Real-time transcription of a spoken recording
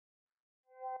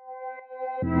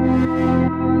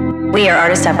We are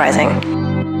Artist Uprising.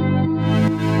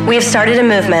 We have started a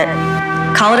movement.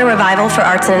 Call it a revival for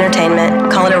arts and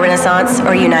entertainment, call it a renaissance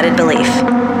or a united belief,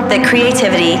 that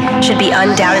creativity should be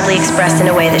undoubtedly expressed in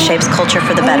a way that shapes culture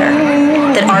for the better,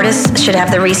 that artists should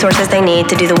have the resources they need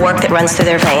to do the work that runs through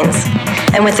their veins.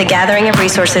 And with the gathering of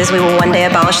resources, we will one day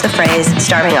abolish the phrase,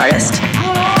 starving artist.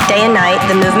 Day and night,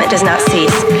 the movement does not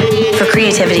cease, for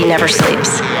creativity never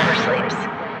sleeps.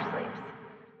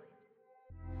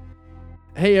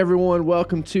 Hey everyone,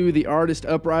 welcome to the Artist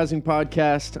Uprising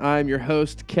podcast. I'm your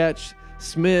host, Ketch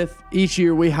Smith. Each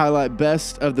year we highlight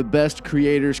best of the best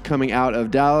creators coming out of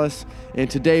Dallas,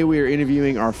 and today we are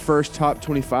interviewing our first top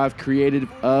 25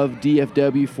 creative of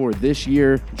DFW for this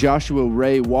year, Joshua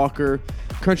Ray Walker,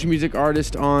 country music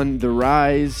artist on the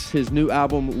rise. His new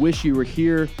album, Wish You Were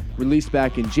Here, released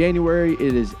back in January.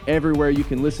 It is everywhere you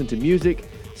can listen to music,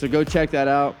 so go check that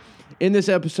out. In this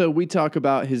episode, we talk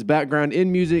about his background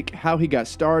in music, how he got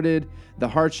started, the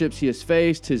hardships he has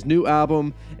faced, his new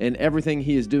album, and everything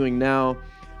he is doing now.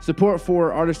 Support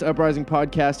for Artist Uprising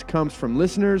podcast comes from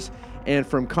listeners and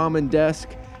from Common Desk,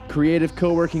 creative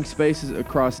co-working spaces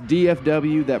across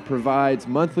DFW that provides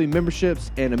monthly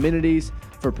memberships and amenities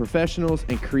for professionals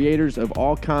and creators of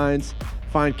all kinds.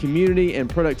 Find community and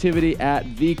productivity at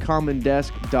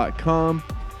thecommondesk.com.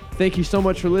 Thank you so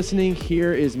much for listening.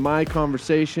 Here is my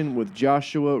conversation with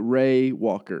Joshua Ray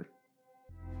Walker.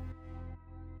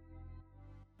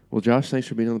 Well, Josh, thanks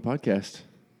for being on the podcast.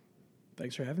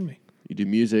 Thanks for having me. You do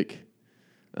music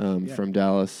from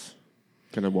Dallas.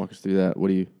 Kind of walk us through that. What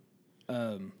do you?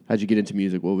 How'd you get into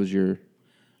music? What was your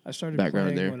I started background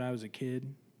playing there? when I was a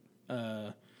kid.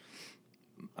 I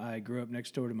grew up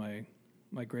next door to my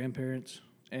grandparents,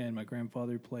 and my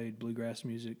grandfather played bluegrass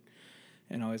music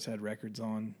and always had records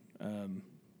on.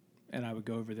 And I would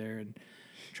go over there and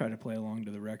try to play along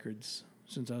to the records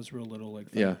since I was real little,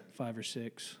 like five or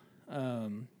six. I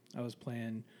was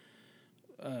trying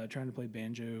to play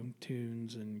banjo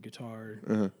tunes and guitar.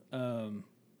 And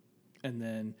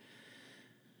then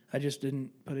I just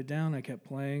didn't put it down. I kept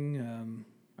playing.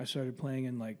 I started playing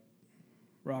in like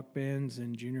rock bands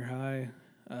in junior high.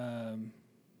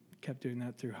 Kept doing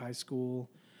that through high school,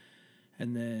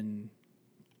 and then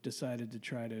decided to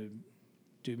try to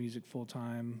do music full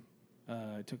time.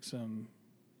 I took some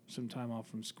time off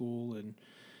from school and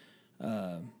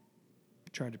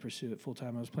tried to pursue it full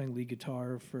time. I was playing lead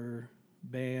guitar for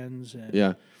bands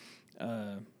and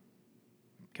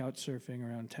couch surfing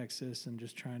around Texas and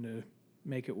just trying to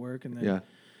make it work. And then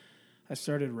I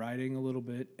started writing a little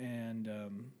bit and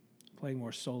playing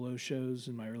more solo shows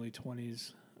in my early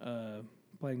 20s,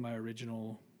 playing my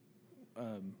original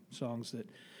songs that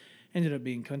ended up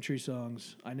being country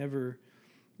songs. I never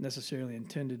necessarily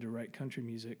intended to write country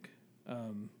music.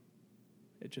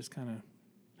 It just kind of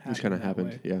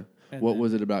happened. Yeah. And what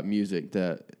was it about music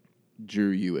that drew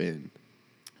you in?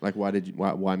 Like, why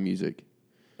music?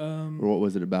 Or what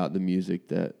was it about the music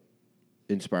that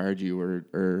inspired you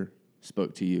or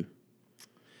spoke to you?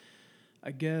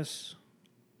 I guess,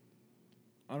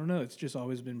 I don't know. It's just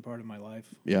always been part of my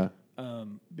life. Yeah.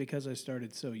 Because I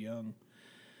started so young,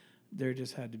 there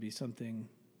just had to be something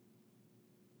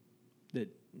that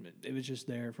it was just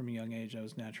there from a young age. I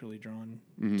was naturally drawn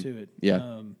to it.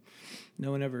 Yeah.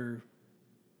 No one ever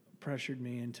pressured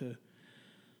me into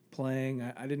playing.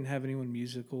 I didn't have anyone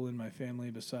musical in my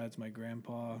family besides my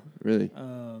grandpa. Really?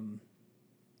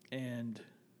 And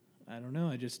I don't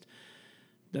know.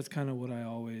 That's kind of what I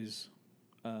always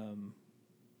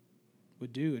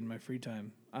would do in my free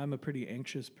time. I'm a pretty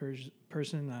anxious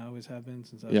person. I always have been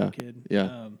since I was a kid.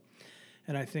 Yeah.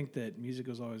 And I think that music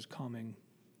was always calming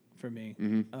for me.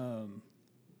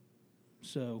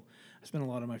 So I spent a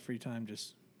lot of my free time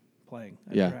just playing.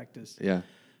 I practiced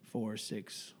 4,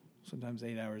 6, sometimes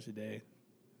 8 hours a day.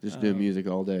 Just doing music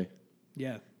all day.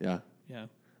 Yeah. Yeah. Yeah.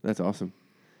 That's awesome.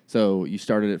 So you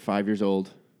started at 5 years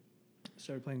old.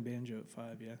 Started playing banjo at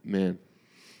 5, yeah. Man,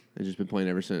 I've just been playing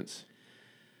ever since.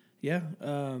 Yeah.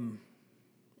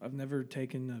 I've never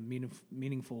taken a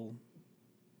meaningful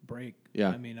break. Yeah.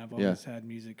 I mean, I've always had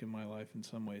music in my life in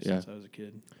some way since I was a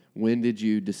kid. When did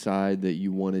you decide that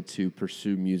you wanted to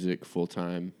pursue music full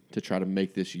time to try to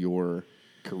make this your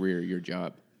career, your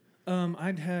job?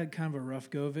 I'd had kind of a rough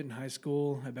go of it in high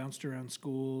school. I bounced around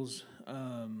schools.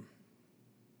 High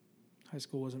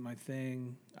school wasn't my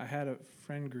thing. I had a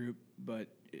friend group, but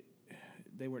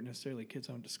they weren't necessarily kids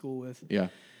I went to school with. Yeah.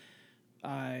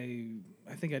 I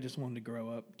think I just wanted to grow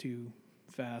up too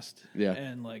fast. Yeah.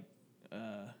 And like,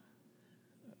 I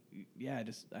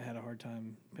had a hard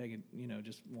time pegging,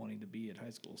 just wanting to be at high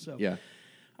school. So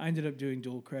I ended up doing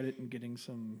dual credit and getting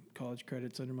some college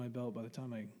credits under my belt by the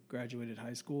time I graduated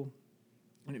high school.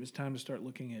 And it was time to start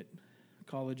looking at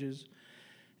colleges.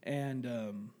 And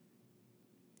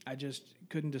I just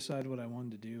couldn't decide what I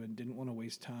wanted to do and didn't want to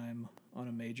waste time on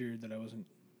a major that I wasn't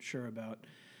sure about.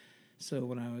 So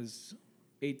when I was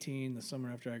 18, the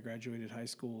summer after I graduated high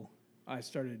school, I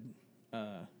started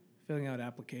filling out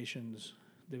applications.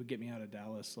 They would get me out of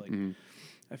Dallas. Like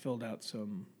I filled out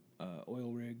some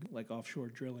oil rig, like offshore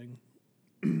drilling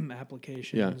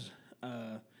applications.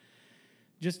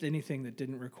 Just anything that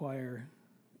didn't require,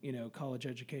 college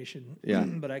education. Yeah.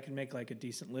 But I could make like a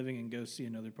decent living and go see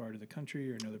another part of the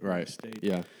country or another part of the state.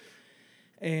 Yeah.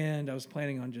 And I was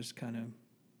planning on just kind of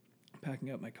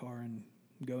packing up my car and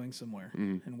going somewhere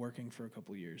and working for a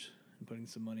couple of years and putting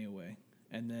some money away.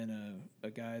 And then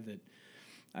a guy that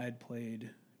I had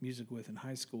played music with in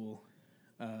high school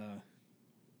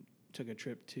took a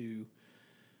trip to,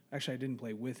 actually I didn't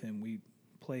play with him. We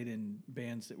played in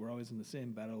bands that were always in the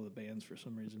same battle of the bands for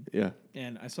some reason. Yeah.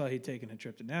 And I saw he'd taken a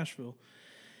trip to Nashville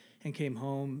and came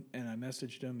home, and I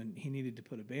messaged him, and he needed to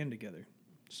put a band together.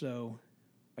 So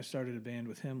I started a band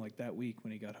with him like that week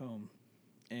when he got home.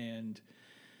 And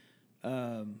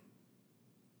I've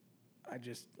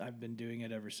been doing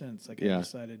it ever since. Like I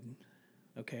decided,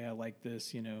 okay, I like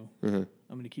this, I'm going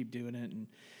to keep doing it. And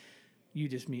you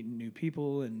just meet new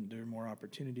people and there are more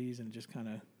opportunities, and it just kind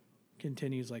of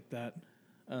continues like that.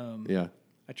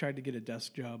 I tried to get a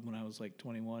desk job when I was like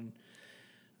 21.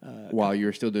 While you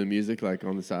were still doing music, like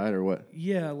on the side or what?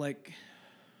 Yeah, like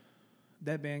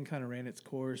that band kind of ran its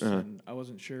course, and I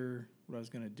wasn't sure what I was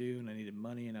going to do, and I needed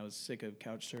money, and I was sick of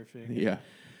couch surfing. Yeah.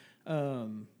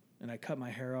 And I cut my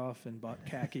hair off and bought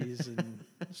khakis and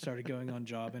started going on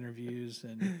job interviews.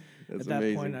 And That's at that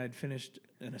amazing. point, I'd finished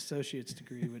an associate's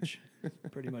degree, which is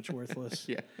pretty much worthless.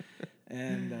 Yeah.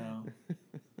 And,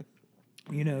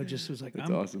 just was like,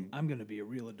 awesome. I'm going to be a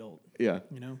real adult. Yeah.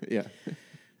 Yeah.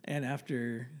 And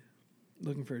after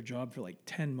looking for a job for like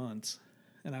 10 months,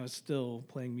 and I was still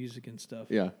playing music and stuff,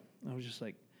 Yeah. I was just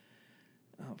like,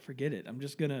 oh, forget it. I'm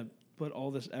just going to put all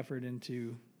this effort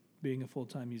into being a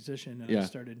full-time musician. And I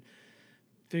started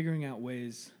figuring out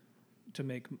ways to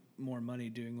make more money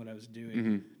doing what I was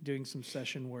doing, doing some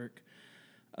session work,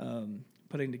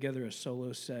 putting together a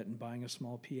solo set and buying a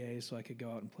small PA so I could go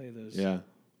out and play those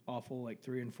awful like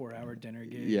 3 and 4 hour dinner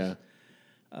gigs. Yeah.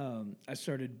 I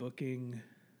started booking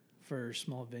for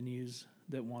small venues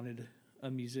that wanted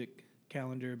a music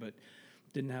calendar but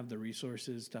didn't have the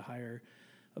resources to hire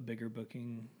a bigger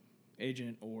booking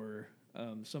agent or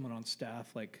someone on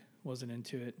staff, like wasn't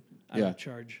into it. I would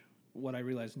charge what I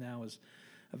realize now is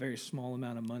a very small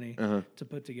amount of money to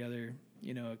put together,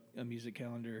 a music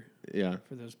calendar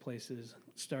for those places.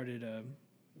 Started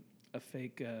a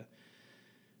fake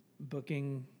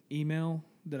booking email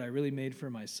that I really made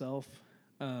for myself,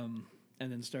 and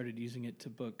then started using it to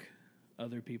book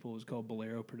other people. It was called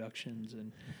Bolero Productions,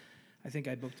 and I think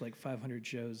I booked like 500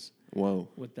 shows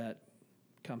with that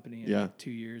company in like 2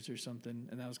 years or something,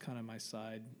 and that was kind of my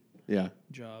side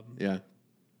job. Yeah.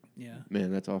 Yeah.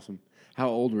 Man, that's awesome. How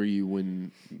old were you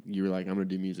when you were like, I'm going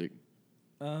to do music?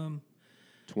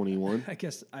 21? I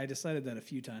guess I decided that a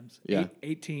few times. Yeah.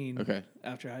 18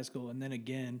 after high school, and then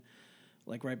again,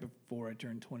 like right before I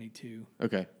turned 22.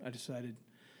 Okay. I decided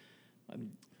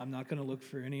I'm not going to look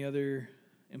for any other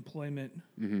employment.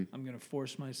 I'm going to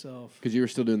force myself. Because you were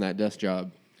still doing that desk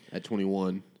job at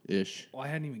 21-ish. Well, I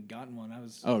hadn't even gotten one.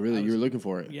 Oh, really? You were looking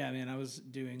for it? Yeah, man. I was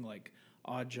doing like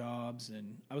odd jobs,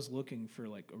 and I was looking for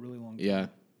like a really long time. Yeah.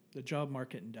 The job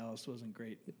market in Dallas wasn't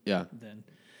great then.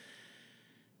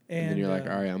 And then you're like,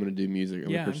 all right, I'm going to do music.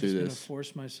 I'm going to pursue I'm just this. going to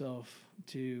force myself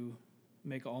to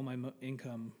make all my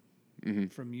income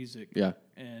from music. Yeah.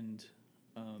 And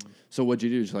so what'd you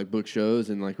do? Just like book shows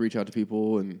and like reach out to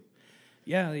people and...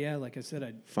 Yeah. Like I said,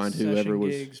 I'd find session whoever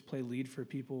was gigs, play lead for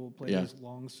people, play those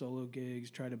long solo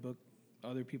gigs, try to book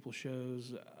other people's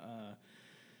shows,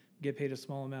 get paid a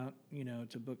small amount,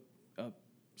 to book up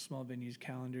small venues,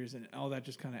 calendars, and all that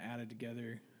just kind of added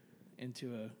together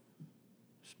into a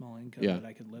small income that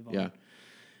I could live on. Yeah.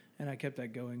 And I kept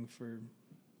that going for,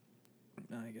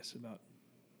 I guess, about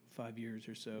 5 years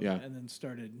or so. Yeah. And then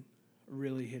started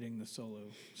really hitting the solo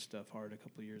stuff hard a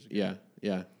couple of years ago. Yeah,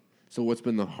 yeah. So what's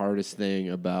been the hardest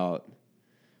thing about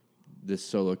this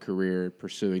solo career,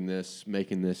 pursuing this,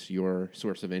 making this your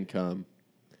source of income?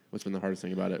 What's been the hardest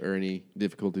thing about it, or any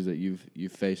difficulties that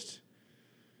you've faced?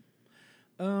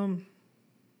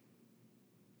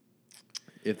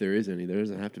 If there is any, there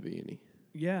doesn't have to be any.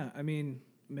 Yeah, I mean,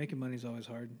 making money is always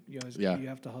hard. You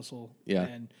have to hustle. Yeah.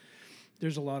 And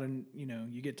there's a lot of,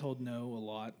 you get told no a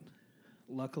lot.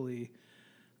 Luckily,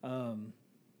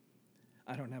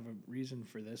 I don't have a reason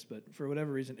for this, but for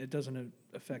whatever reason, it doesn't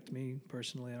affect me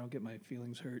personally. I don't get my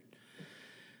feelings hurt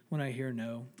when I hear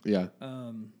no. Yeah.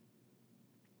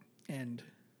 And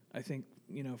I think,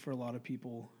 for a lot of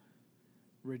people,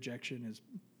 rejection is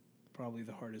probably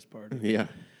the hardest part. Yeah.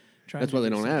 Trying That's to why they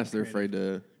do don't something ask. They're creative. afraid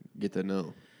to get the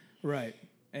no. Right.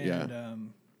 And Yeah.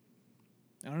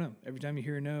 I don't know. Every time you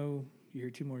hear a no, you hear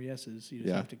 2 more yeses. You just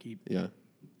Yeah. have to keep. Yeah.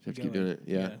 Just have to keep going. doing it.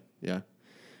 Yeah. Yeah.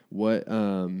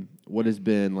 What has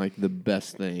been like the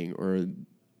best thing or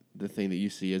the thing that you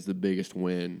see as the biggest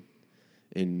win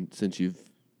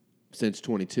since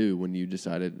 22 when you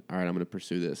decided, all right, I'm going to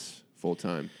pursue this full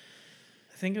time?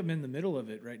 I think I'm in the middle of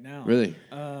it right now. Really?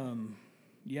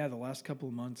 Yeah, the last couple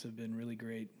of months have been really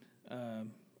great.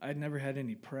 I'd never had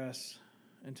any press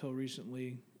until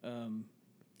recently.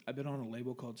 I've been on a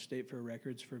label called State Fair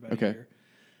Records for about a year.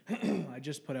 I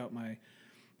just put out my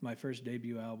first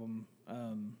debut album,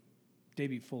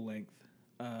 debut full length,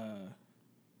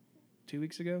 2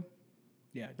 weeks ago.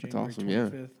 Yeah, January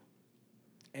 25th.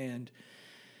 And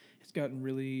it's gotten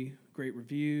really great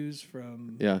reviews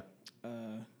from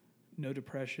No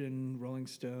Depression, Rolling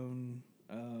Stone,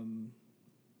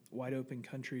 Wide Open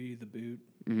Country, The Boot,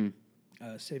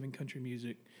 Saving Country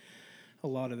Music. A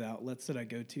lot of the outlets that I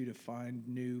go to find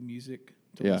new music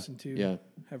to listen to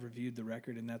have reviewed the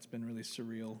record, and that's been really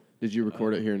surreal. Did you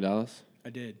record it here in Dallas? I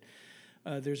did.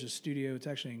 There's a studio. It's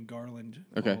actually in Garland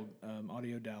called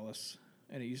Audio Dallas,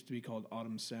 and it used to be called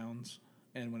Autumn Sounds.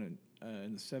 And when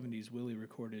in the 70s, Willie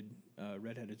recorded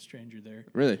Redheaded Stranger there.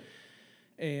 Really?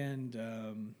 And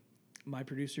my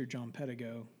producer, John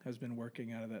Pedigo, has been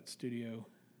working out of that studio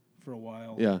for a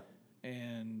while. Yeah.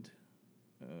 And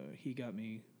he got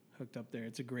me hooked up there.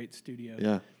 It's a great studio.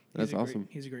 Yeah, that's awesome.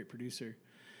 He's a great producer.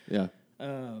 Yeah.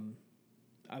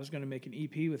 I was going to make an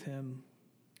EP with him,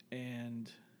 and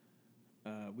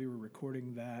we were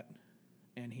recording that,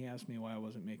 and he asked me why I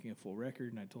wasn't making a full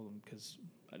record, and I told him because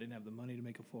I didn't have the money to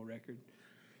make a full record.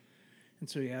 And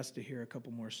so he asked to hear a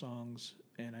couple more songs,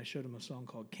 and I showed him a song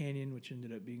called Canyon, which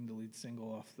ended up being the lead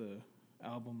single off the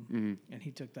album, and he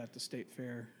took that to State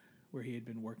Fair, where he had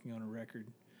been working on a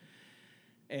record.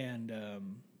 And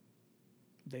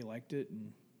they liked it,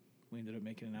 and we ended up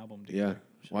making an album together.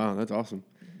 Yeah. So, wow, that's awesome.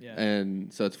 Yeah.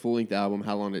 And so it's a full-length album.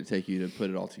 How long did it take you to put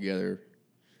it all together,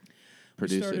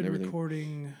 produce it and everything? We started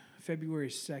recording February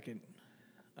 2nd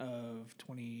of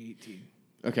 2018.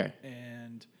 Okay.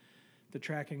 And the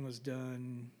tracking was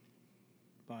done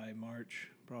by March,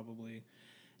 probably.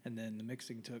 And then the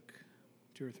mixing took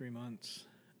 2 or 3 months.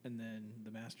 And then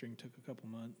the mastering took a couple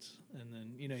months. And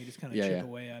then, you just kind of chip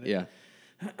away at it. Yeah.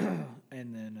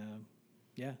 And then,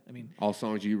 I mean. All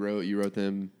songs you wrote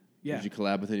them? Yeah. Did you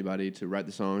collab with anybody to write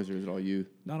the songs, or is it all you?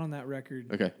 Not on that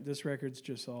record. Okay. This record's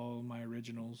just all my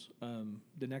originals.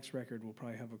 The next record will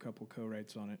probably have a couple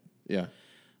co-writes on it. Yeah.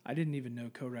 I didn't even know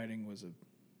co-writing was a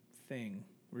thing,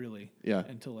 really. Yeah.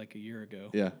 Until like a year ago.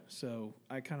 Yeah. So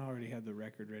I kind of already had the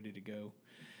record ready to go.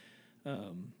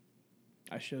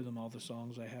 I showed them all the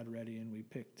songs I had ready, and we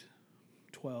picked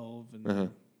 12,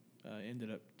 and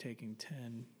ended up taking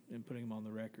 10 and putting them on the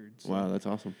record. So. Wow, that's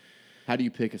awesome. How do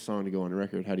you pick a song to go on a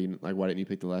record? Why didn't you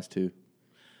pick the last 2?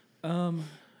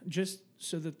 Just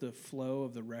so that the flow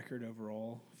of the record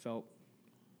overall felt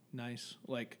nice.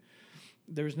 Like,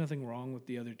 there was nothing wrong with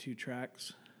the other 2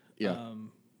 tracks. Yeah.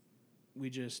 We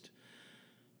just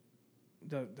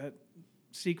that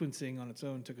sequencing on its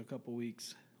own took a couple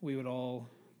weeks. We would all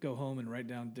go home and write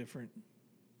down different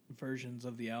versions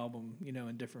of the album,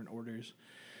 in different orders.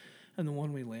 And the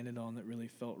one we landed on that really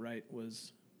felt right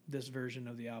was this version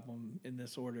of the album in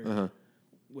this order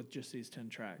with just these 10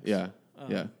 tracks. Yeah.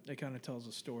 It kind of tells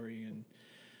a story and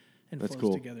That's flows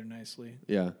cool. together nicely.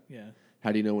 Yeah. Yeah.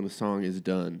 How do you know when a song is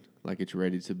done? Like it's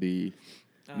ready to be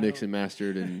mixed and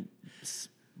mastered and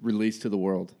released to the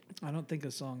world? I don't think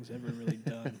a song's ever really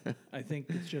done. I think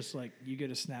it's just like you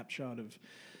get a snapshot of,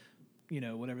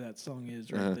 whatever that song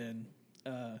is right then.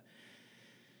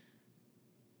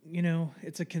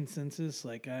 It's a consensus.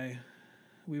 Like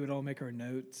we would all make our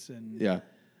notes and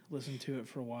listen to it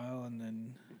for a while and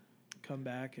then come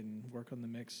back and work on the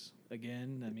mix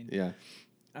again. I mean,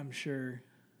 I'm sure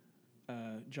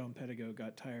John Pedigo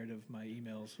got tired of my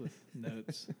emails with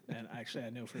notes, and actually I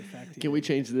know for a fact. Can we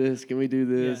change this? Can we do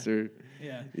this?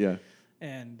 Yeah.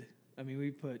 And I mean,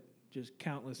 we put just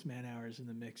countless man hours in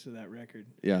the mix of that record.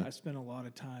 Yeah. I spent a lot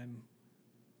of time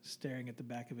staring at the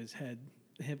back of his head,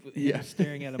 him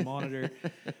staring at a monitor,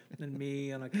 and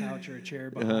me on a couch or a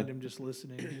chair behind him just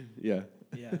listening. Yeah.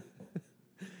 Yeah.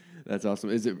 That's awesome.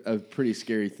 Is it a pretty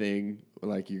scary thing,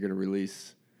 like you're going to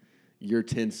release, your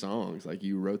 10 songs, like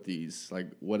you wrote these, like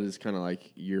what is kind of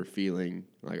like your feeling?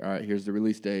 Like, all right, here's the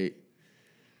release date.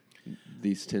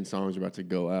 These 10 songs are about to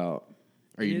go out.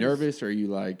 Are you nervous? Or are you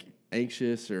like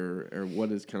anxious, or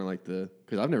what is kind of like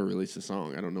because I've never released a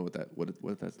song. I don't know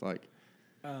what that's like.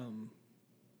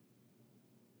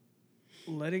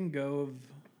 Letting go of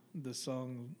the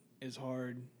song is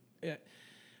hard.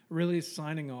 Really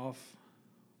signing off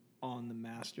on the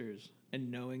masters and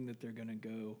knowing that they're going to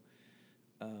go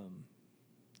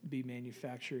be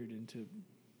manufactured into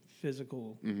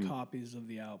physical copies of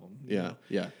the album. You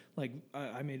know? Like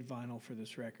I made vinyl for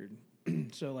this record.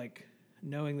 So like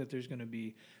knowing that there's going to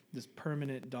be this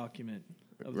permanent document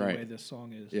of the way this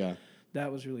song is,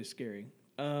 that was really scary.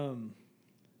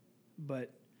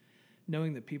 But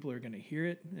knowing that people are going to hear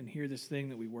it and hear this thing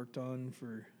that we worked on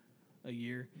for a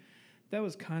year, that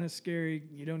was kind of scary.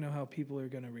 You don't know how people are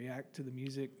going to react to the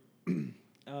music.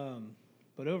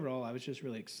 But overall, I was just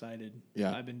really excited.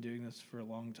 Yeah. I've been doing this for a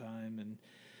long time, and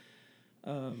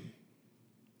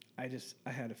I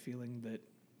had a feeling that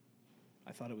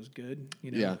I thought it was good.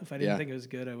 You know, Yeah. If I didn't think it was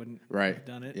good, I wouldn't have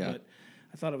done it. Yeah. But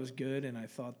I thought it was good, and I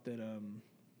thought that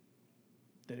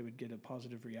that it would get a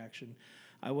positive reaction.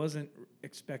 I wasn't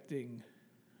expecting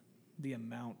the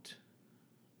amount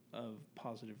of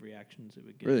positive reactions it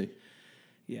would get. Really?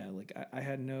 Yeah, like I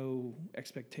had no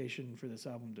expectation for this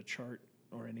album to chart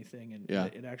or anything, and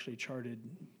it actually charted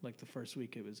like the first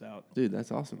week it was out. Dude,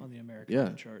 that's awesome. On the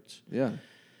American charts. Yeah.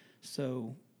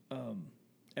 So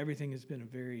everything has been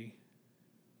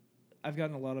I've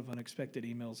gotten a lot of unexpected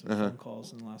emails and phone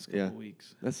calls in the last couple of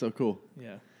weeks. That's so cool.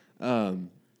 Yeah.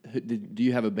 Do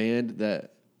you have a band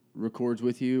that records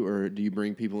with you, or do you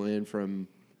bring people in from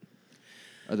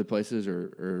other places,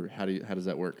 or how does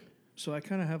that work? So I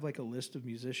kind of have like a list of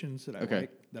musicians that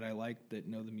I like that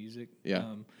know the music.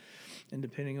 Yeah. And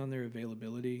depending on their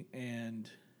availability and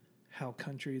how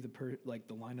country the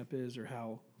lineup is, or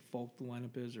how folk the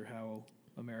lineup is, or how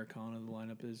Americana the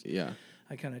lineup is. Yeah.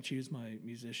 I kind of choose my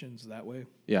musicians that way.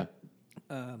 Yeah.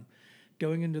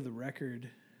 Going into the record,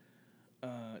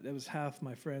 that was half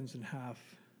my friends and half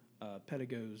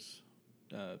Pedigo's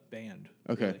band.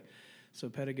 Okay. Really. So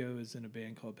Pedigo is in a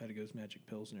band called Pedigo's Magic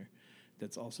Pilsner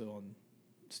that's also on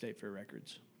State Fair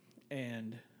Records.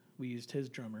 And we used his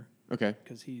drummer. Okay.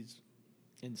 Because he's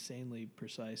insanely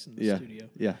precise in the studio.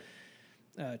 Yeah.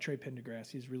 Trey Pendergrass,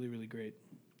 he's really, really great.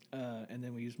 And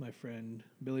then we used my friend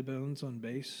Billy Bones on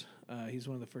bass. He's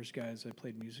one of the first guys I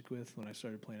played music with when I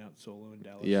started playing out solo in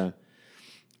Dallas. Yeah.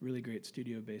 Really great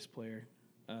studio bass player.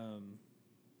 And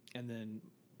then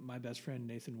my best friend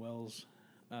Nathan Wells,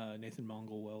 Nathan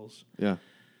Mongol Wells,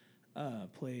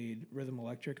 played rhythm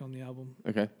electric on the album.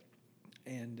 Okay.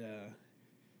 And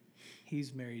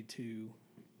he's married to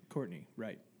Courtney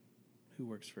Wright, who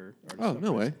works for Artist Oh,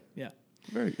 no way. Yeah.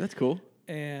 That's cool.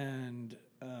 And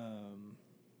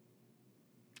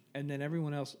then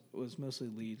everyone else was mostly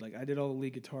lead. Like I did all the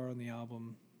lead guitar on the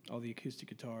album, all the acoustic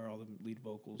guitar, all the lead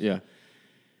vocals. Yeah.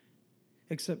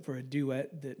 Except for a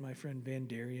duet that my friend Van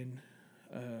Darien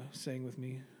sang with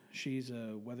me. She's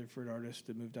a Weatherford artist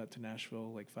that moved out to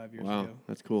Nashville like 5 years ago. Wow,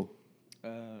 that's cool.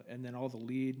 And then all the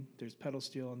lead, there's pedal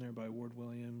steel on there by Ward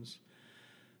Williams,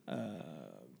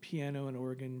 piano and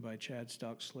organ by Chad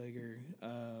Stockslager,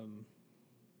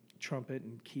 trumpet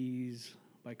and keys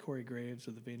by Corey Graves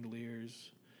of the Vandaliers.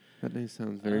 That name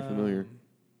sounds very familiar.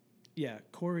 Yeah,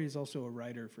 Corey is also a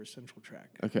writer for Central Track.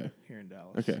 Okay. Here in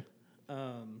Dallas. Okay.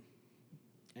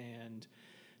 And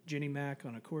Jenny Mack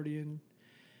on accordion,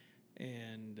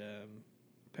 and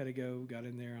Pedigo got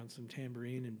in there on some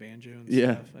tambourine and banjo and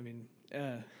stuff. I mean,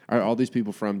 are all these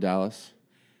people from Dallas?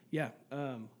 Yeah.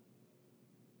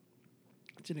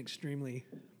 It's an extremely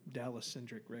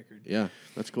Dallas-centric record. Yeah,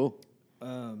 that's cool.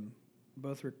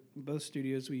 Both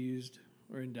studios we used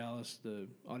were in Dallas, the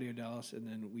Audio Dallas, and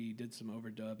then we did some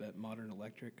overdub at Modern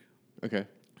Electric. Okay.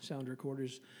 Sound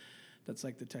Recorders. That's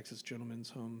like the Texas Gentleman's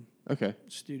Home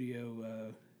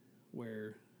studio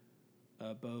where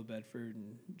Bo Bedford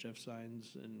and Jeff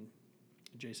Sines and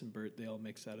Jason Burt, they all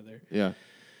mix out of there. Yeah.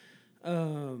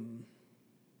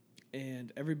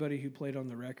 And everybody who played on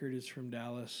the record is from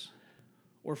Dallas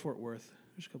or Fort Worth.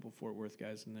 There's a couple of Fort Worth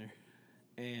guys in there.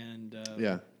 And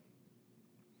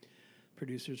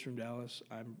producers from Dallas.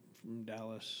 I'm from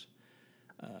Dallas.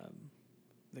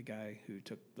 The guy who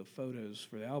took the photos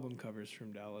for the album covers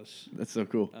from Dallas. That's so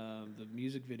cool. The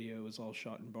music video was all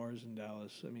shot in bars in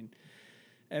Dallas. I mean,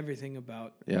 everything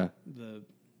about the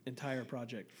entire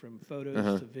project, from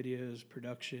photos to videos,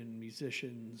 production,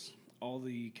 musicians, all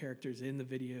the characters in the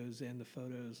videos and the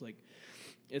photos, like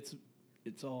it's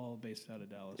all based out of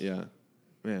Dallas. Yeah,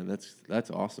 man, that's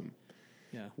awesome.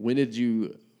 Yeah. When did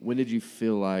you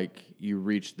feel like you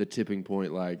reached the tipping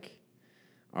point? Like,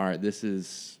 all right, this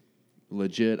is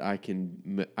legit. I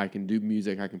can do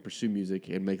music. I can pursue music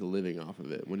and make a living off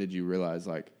of it. When did you realize,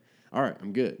 like, all right,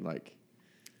 I'm good? Like,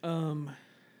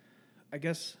 I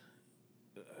guess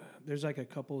there's like a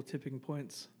couple of tipping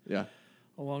points. Yeah.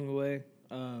 Along the way.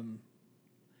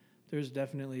 There's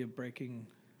definitely a breaking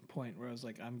point where I was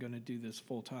like, I'm going to do this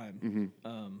full time.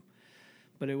 Mm-hmm.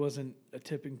 But it wasn't a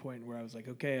tipping point where I was like,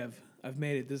 okay, I've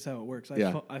made it. This is how it works.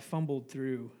 I fumbled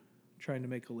through trying to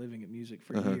make a living at music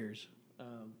for years.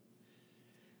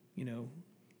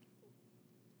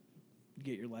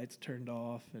 Get your lights turned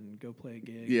off and go play a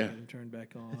gig, Yeah. and get them turned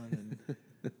back on.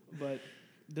 But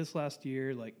this last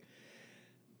year, like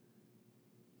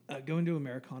going to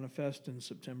Americana Fest in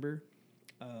September,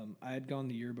 I had gone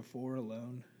the year before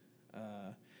alone.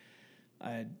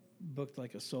 I had booked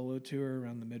like a solo tour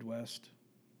around the Midwest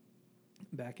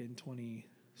back in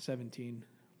 2017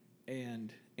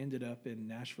 and ended up in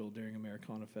Nashville during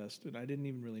Americana Fest, and I didn't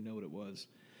even really know what it was.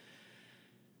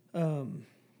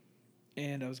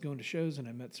 And I was going to shows, and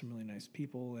I met some really nice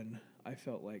people, and I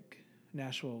felt like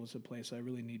Nashville was a place I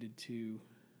really needed to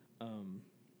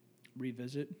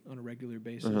revisit on a regular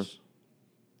basis.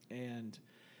 And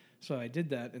so I did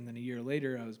that, and then a year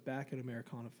later, I was back at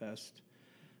Americana Fest,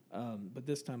 but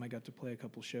this time I got to play a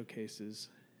couple showcases,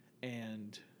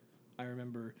 and I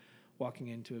remember walking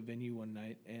into a venue one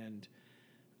night, and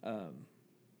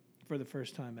for the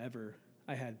first time ever,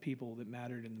 I had people that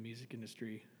mattered in the music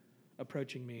industry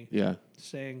approaching me,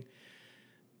 saying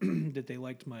that they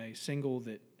liked my single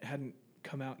that hadn't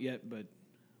come out yet, but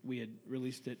we had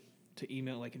released it to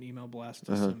email, like an email blast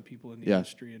to some people in the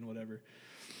industry and whatever,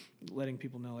 letting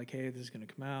people know, like, hey, this is going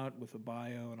to come out with a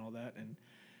bio and all that. And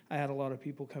I had a lot of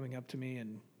people coming up to me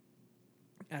and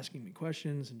asking me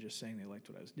questions and just saying they liked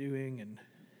what I was doing.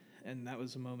 And that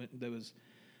was a moment that was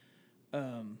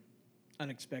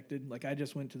unexpected. Like, I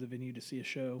just went to the venue to see a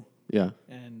show.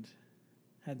 And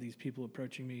had these people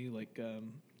approaching me, like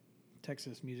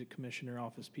Texas Music Commissioner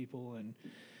office people and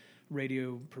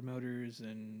radio promoters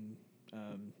and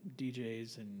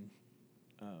DJs and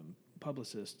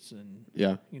publicists and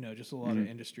just a lot of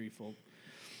industry folk.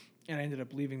 And I ended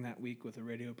up leaving that week with a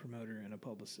radio promoter and a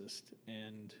publicist,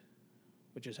 and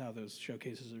which is how those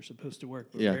showcases are supposed to work,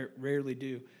 but rarely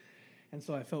do. And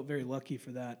so I felt very lucky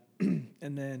for that.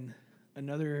 And then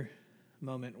another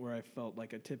moment where I felt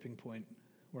like a tipping point,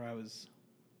 where I was,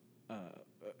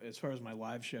 as far as my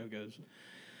live show goes,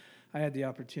 I had the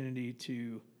opportunity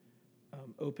to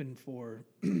open for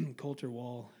Colter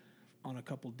Wall on a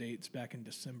couple dates back in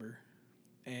December.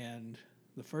 And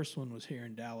the first one was here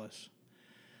in Dallas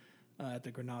at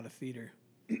the Granada Theater.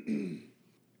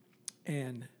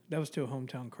 And that was to a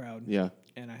hometown crowd.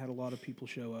 And I had a lot of people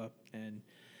show up, and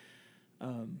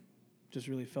just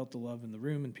really felt the love in the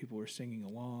room, and people were singing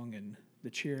along, and the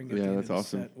cheering at the end of the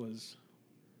set was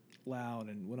loud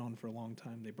and went on for a long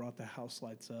time. They brought the house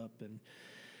lights up, and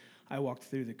I walked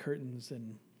through the curtains,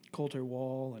 and Colter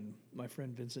Wall and my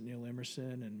friend Vincent Neil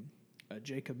Emerson and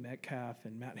Jacob Metcalf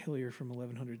and Matt Hillier from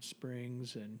 1100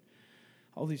 Springs, and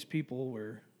all these people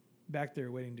were back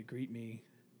there waiting to greet me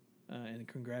and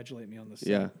congratulate me on the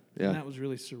set. And that was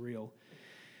really surreal.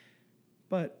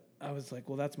 But I was like,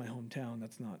 well, that's my hometown.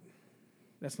 That's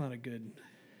not a good,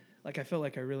 like, I felt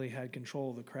like I really had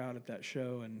control of the crowd at that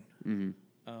show, and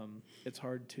it's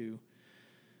hard to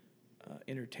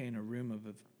entertain a room of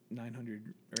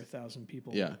 900 or 1,000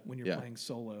 people when you're playing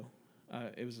solo.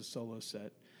 It was a solo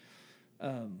set.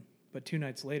 But 2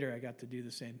 nights later, I got to do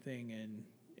the same thing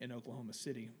in Oklahoma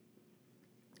City,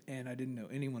 and I didn't know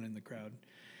anyone in the crowd.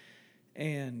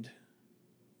 And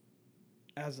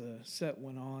as a set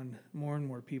went on, more and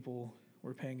more people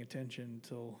were paying attention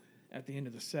until at the end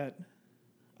of the set,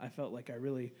 I felt like I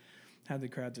really had the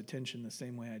crowd's attention the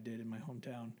same way I did in my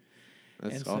hometown.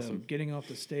 That's awesome. So getting off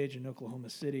the stage in Oklahoma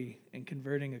City and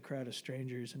converting a crowd of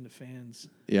strangers into fans,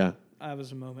 I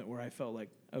was a moment where I felt like,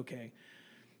 okay,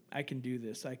 I can do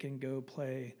this. I can go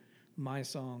play my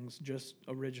songs, just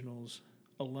originals,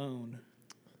 alone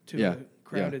to a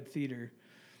crowded theater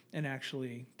and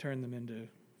actually turn them into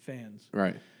fans.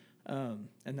 Right. And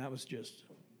that was just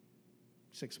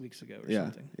 6 weeks ago or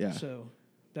something. So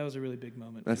that was a really big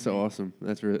moment. That's so awesome.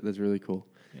 That's really cool.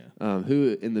 Yeah.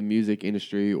 Who in the music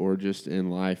industry or just in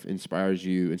life inspires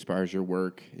you, inspires your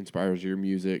work, inspires your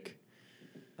music?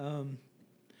 Some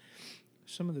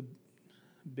of the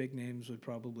big names would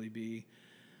probably be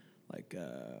like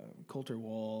Colter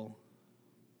Wall,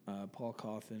 Paul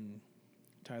Cawthon,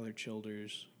 Tyler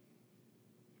Childers.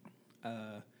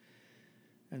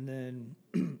 And then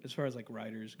as far as like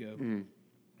writers go,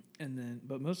 And then,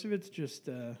 but most of it's just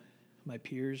my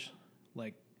peers.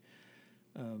 Like,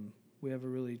 we have a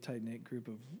really tight-knit group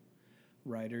of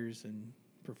writers and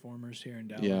performers here in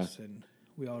Dallas, and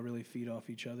we all really feed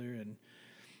off each other. And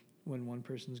when one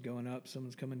person's going up,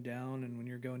 someone's coming down, and when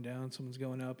you're going down, someone's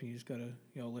going up, and you just gotta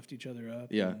lift each other up.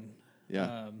 Yeah,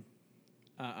 and,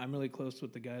 I'm really close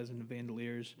with the guys in the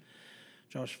Vandaliers,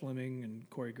 Josh Fleming and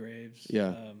Corey Graves.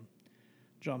 Yeah.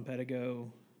 John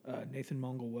Pedigo, Nathan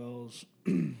Mongol Wells,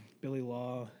 Billy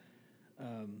Law,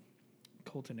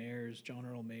 Colton Ayers, John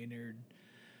Earl Maynard.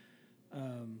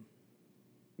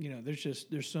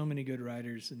 There's so many good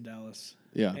writers in Dallas.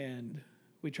 Yeah. And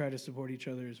we try to support each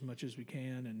other as much as we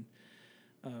can.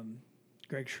 And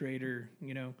Greg Schrader,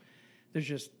 there's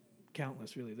just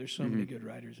countless, really. There's so many good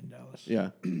writers in Dallas. Yeah.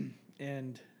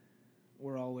 And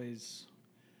we're always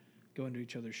going to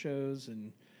each other's shows,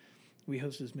 and we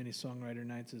host as many songwriter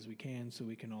nights as we can so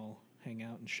we can all hang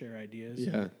out and share ideas.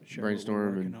 Yeah, share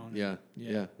brainstorm. what we're on.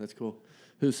 Yeah, that's cool.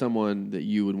 Who's someone that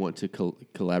you would want to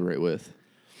collaborate with,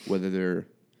 whether they're,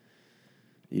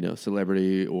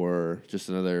 celebrity or just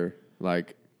another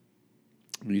like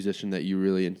musician that you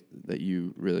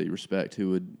really respect?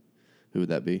 Who would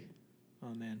that be?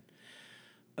 Oh man.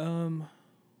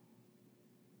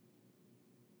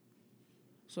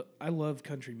 So I love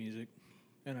country music,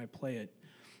 and I play it.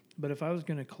 But if I was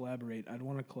going to collaborate, I'd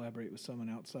want to collaborate with someone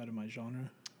outside of my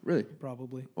genre. Really?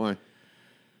 Probably. Why?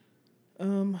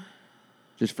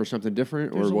 Just for something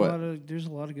different, or what? There's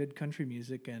a lot of good country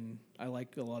music, and I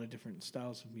like a lot of different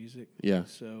styles of music. Yeah.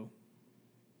 So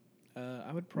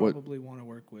I would probably want to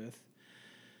work with.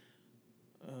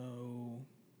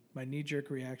 My knee-jerk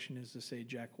reaction is to say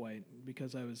Jack White,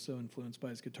 because I was so influenced by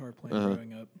his guitar playing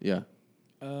growing up. Yeah.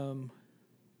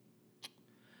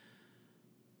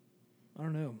 I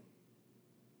don't know.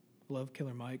 Love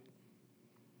Killer Mike.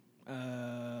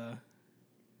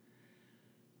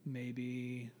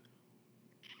 Maybe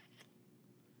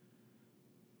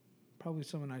probably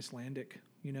someone Icelandic,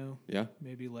 Yeah.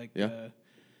 Maybe like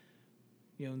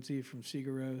Jónsi from Sigur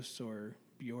Rós, or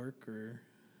Bjork, or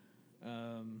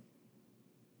I'm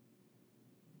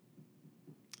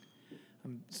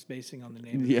spacing on the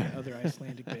name of the other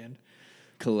Icelandic band.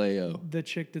 Kaleo. The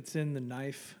chick that's in The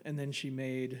Knife, and then she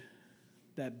made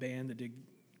that band that did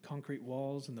Concrete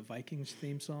Walls and the Vikings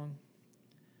theme song.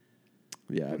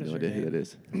 Yeah, I have no idea who that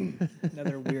is.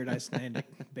 Another weird Icelandic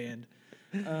band.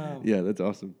 Yeah, that's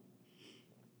awesome.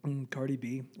 Cardi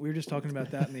B. We were just talking about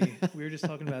that in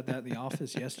the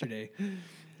office yesterday. And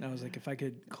I was like, if I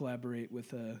could collaborate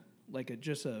with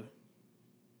just a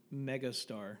mega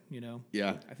star,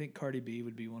 Yeah. I think Cardi B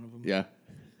would be one of them. Yeah.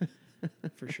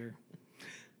 For sure.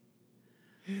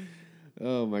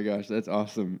 Oh my gosh, that's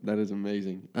awesome. That is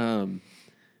amazing.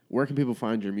 Where can people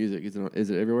find your music? Is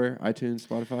it everywhere? iTunes,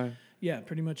 Spotify? Yeah,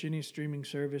 pretty much any streaming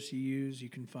service you use, you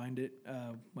can find it.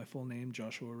 My full name,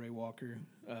 Joshua Ray Walker.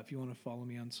 If you want to follow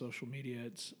me on social media,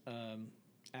 it's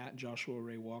at Joshua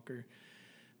Ray Walker.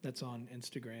 That's on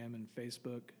Instagram and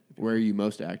Facebook. Where are you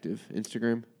most active?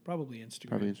 Instagram? Probably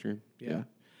Instagram. Yeah.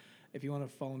 If you want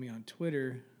to follow me on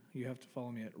Twitter, you have to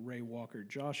follow me at Ray Walker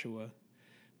Joshua,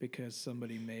 because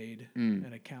somebody made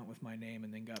an account with my name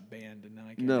and then got banned, and now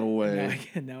I can't. No way.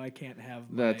 Now I can't have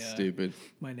That's stupid.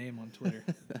 My name on Twitter.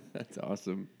 That's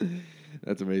awesome.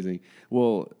 That's amazing.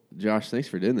 Well, Josh, thanks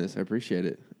for doing this. I appreciate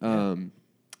it. Yeah. Do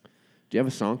you have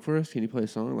a song for us? Can you play a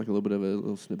song, like a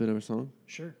little snippet of a song?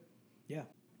 Sure. Yeah.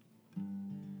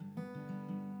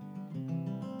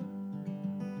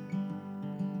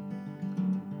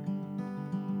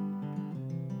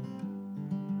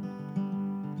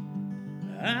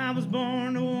 I was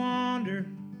born to wander,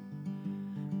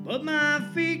 but my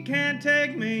feet can't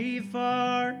take me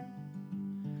far.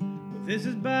 But this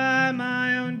is by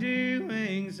my own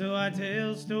doing, so I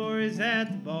tell stories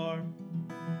at the bar.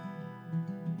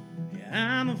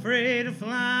 Yeah, I'm afraid of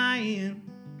flying,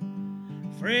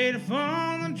 afraid of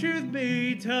falling, truth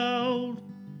be told.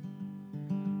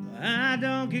 I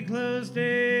don't get close to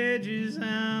edges,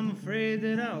 I'm afraid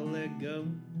that I'll let go.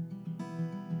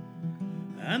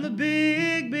 I'm a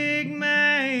big, big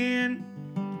man,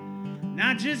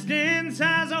 not just in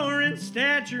size or in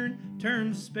stature, in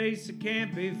terms of space that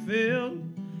can't be filled.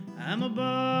 I'm a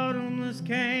bottomless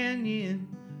canyon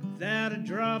without a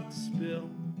drop to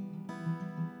spill.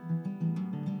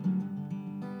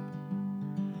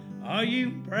 Are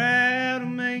you proud of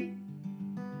me?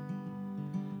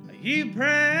 Are you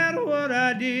proud of what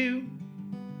I do?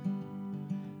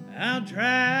 I'll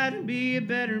try to be a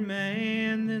better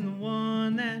man than the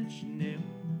one that you knew.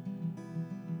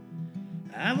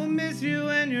 I will miss you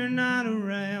when you're not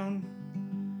around,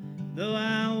 though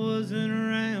I wasn't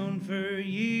around for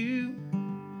you.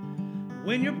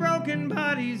 When your broken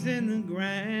body's in the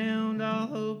ground, all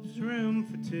hope's room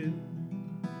for two.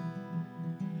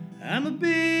 I'm a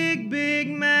big, big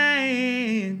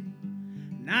man,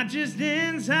 not just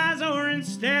in size or in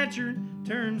stature,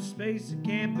 terms of space that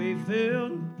can't be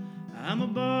filled. I'm a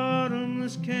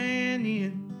bottomless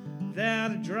canyon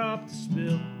without a drop to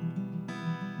spill.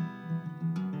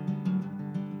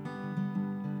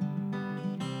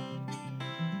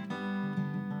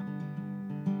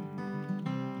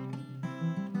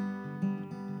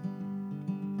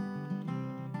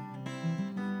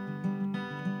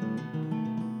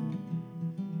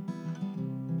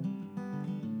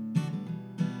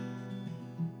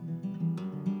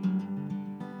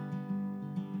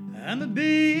 I'm a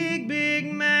big,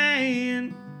 big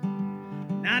man,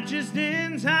 not just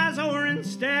in size or in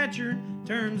stature,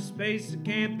 terms of space that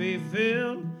can't be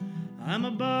filled. I'm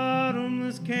a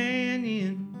bottomless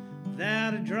canyon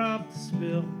without a drop to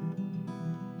spill.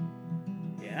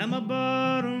 Yeah, I'm a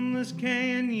bottomless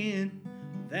canyon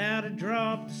without a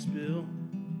drop to spill.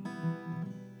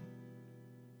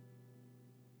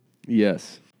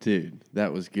 Yes, dude,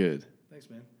 that was good. Thanks,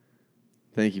 man.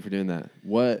 Thank you for doing that.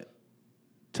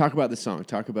 Talk about the song.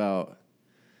 Talk about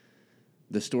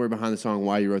the story behind the song,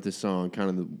 why you wrote this song, kind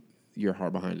of your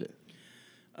heart behind it.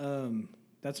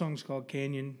 That song's called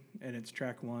Canyon, and it's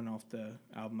track 1 off the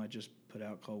album I just put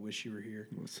out called Wish You Were Here.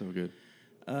 That's so good.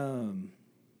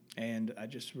 And I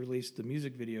just released the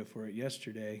music video for it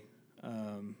yesterday.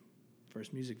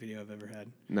 First music video I've ever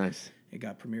had. Nice. It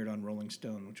got premiered on Rolling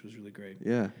Stone, which was really great.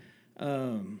 Yeah.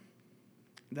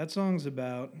 That song's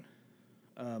about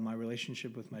my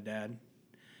relationship with my dad.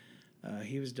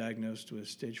 He was diagnosed with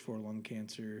stage 4 lung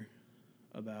cancer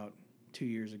about 2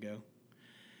 years ago.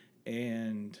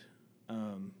 And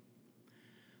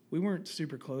we weren't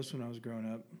super close when I was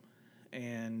growing up.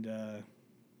 And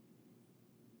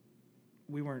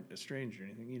we weren't estranged or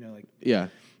anything, Yeah.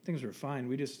 Things were fine.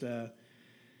 We just,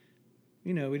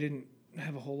 we didn't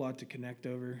have a whole lot to connect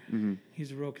over. Mm-hmm.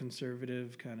 He's a real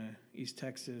conservative, kind of East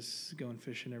Texas, going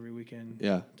fishing every weekend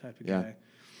type of Yeah. guy.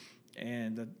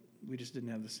 And we just didn't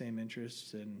have the same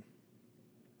interests, and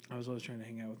I was always trying to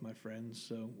hang out with my friends,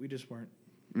 so we just weren't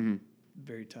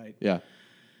very tight. Yeah.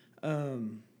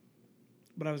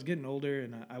 But I was getting older,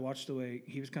 and I watched the way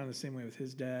he was kind of the same way with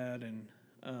his dad, and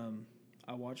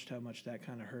I watched how much that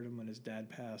kind of hurt him when his dad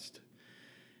passed,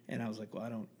 and I was like, well, I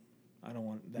don't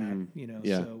want that,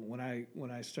 Yeah. So when I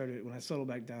settled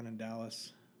back down in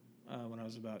Dallas, when I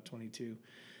was about 22,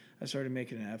 I started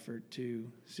making an effort to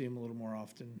see him a little more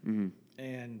often,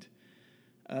 and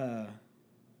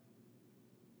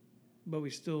but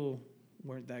we still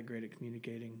weren't that great at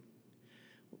communicating.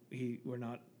 We're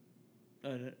not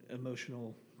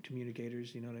emotional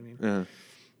communicators, you know what I mean?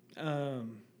 Uh-huh.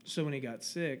 So when he got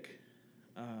sick,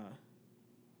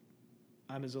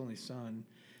 I'm his only son,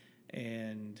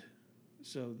 and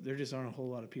so there just aren't a whole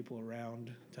lot of people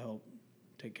around to help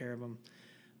take care of him.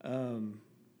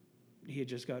 He had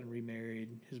just gotten remarried.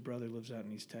 His brother lives out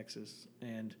in East Texas,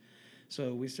 and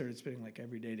so we started spending like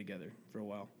every day together for a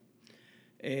while.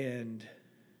 And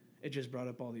it just brought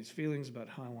up all these feelings about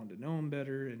how I wanted to know him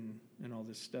better and all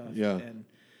this stuff. Yeah. And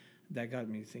that got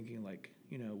me thinking, like,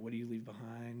 what do you leave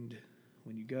behind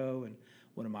when you go, and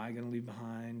what am I going to leave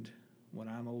behind when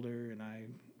I'm older and I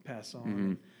pass on,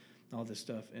 and all this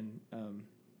stuff. And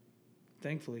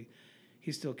thankfully,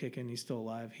 he's still kicking. He's still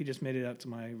alive. He just made it out to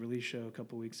my release show a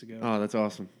couple weeks ago. Oh, that's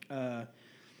awesome.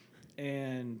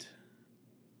 And,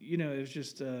 it was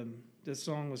just, this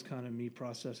song was kind of me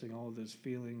processing all of those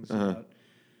feelings about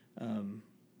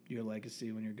your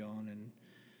legacy when you're gone,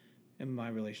 and my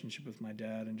relationship with my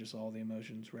dad, and just all the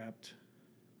emotions wrapped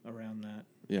around that.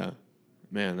 Yeah.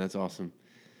 Man, that's awesome.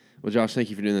 Well, Josh, thank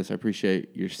you for doing this. I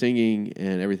appreciate your singing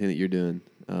and everything that you're doing.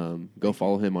 Go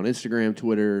follow him on Instagram,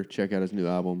 Twitter. Check out his new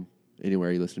album,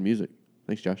 anywhere you listen to music.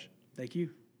 Thanks, Josh. Thank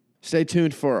you. Stay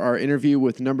tuned for our interview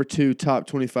with number 2 Top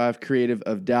 25 Creative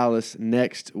of Dallas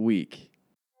next week.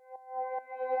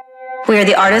 We are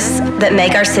the artists that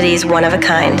make our cities one of a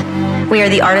kind. We are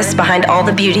the artists behind all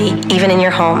the beauty, even in your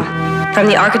home. From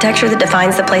the architecture that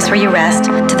defines the place where you rest,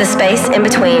 to the space in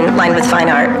between lined with fine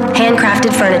art,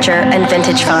 handcrafted furniture, and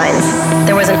vintage finds,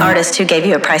 there was an artist who gave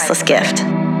you a priceless gift,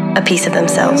 a piece of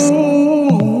themselves.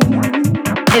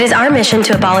 It is our mission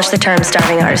to abolish the term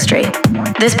starving artistry.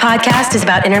 This podcast is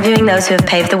about interviewing those who have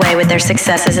paved the way with their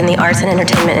successes in the arts and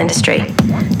entertainment industry.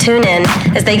 Tune in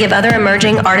as they give other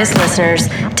emerging artist listeners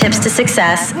tips to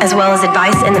success, as well as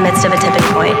advice in the midst of a tipping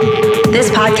point.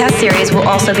 This podcast series will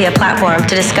also be a platform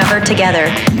to discover together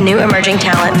new emerging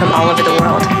talent from all over the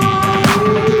world.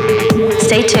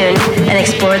 Stay tuned and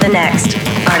explore the next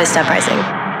Artist Uprising.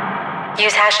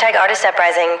 Use hashtag Artist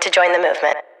Uprising to join the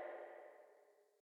movement.